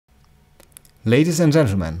Ladies and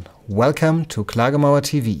gentlemen, welcome to Klagemauer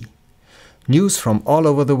TV. News from all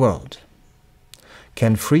over the world.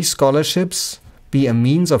 Can free scholarships be a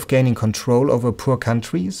means of gaining control over poor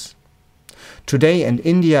countries? Today in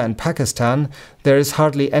India and Pakistan, there is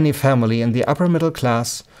hardly any family in the upper middle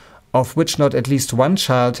class of which not at least one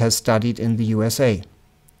child has studied in the USA.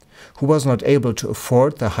 Who was not able to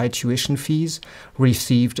afford the high tuition fees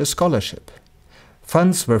received a scholarship.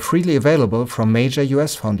 Funds were freely available from major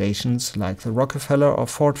US foundations like the Rockefeller or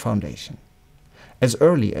Ford Foundation. As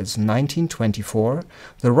early as 1924,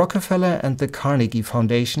 the Rockefeller and the Carnegie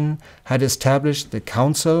Foundation had established the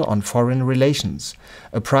Council on Foreign Relations,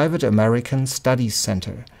 a private American studies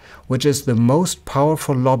center, which is the most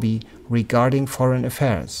powerful lobby regarding foreign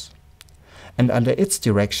affairs. And under its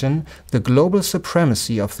direction, the global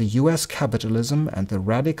supremacy of the US capitalism and the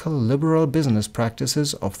radical liberal business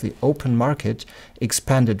practices of the open market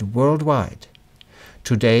expanded worldwide.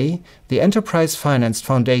 Today, the enterprise-financed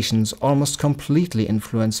foundations almost completely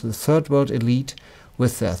influence the third world elite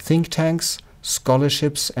with their think tanks,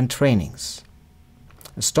 scholarships and trainings.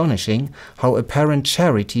 Astonishing how apparent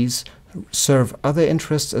charities serve other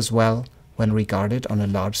interests as well when regarded on a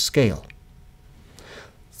large scale.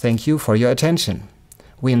 Thank you for your attention.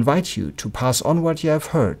 We invite you to pass on what you have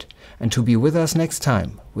heard and to be with us next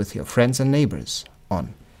time with your friends and neighbors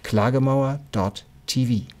on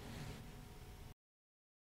klagemauer.tv.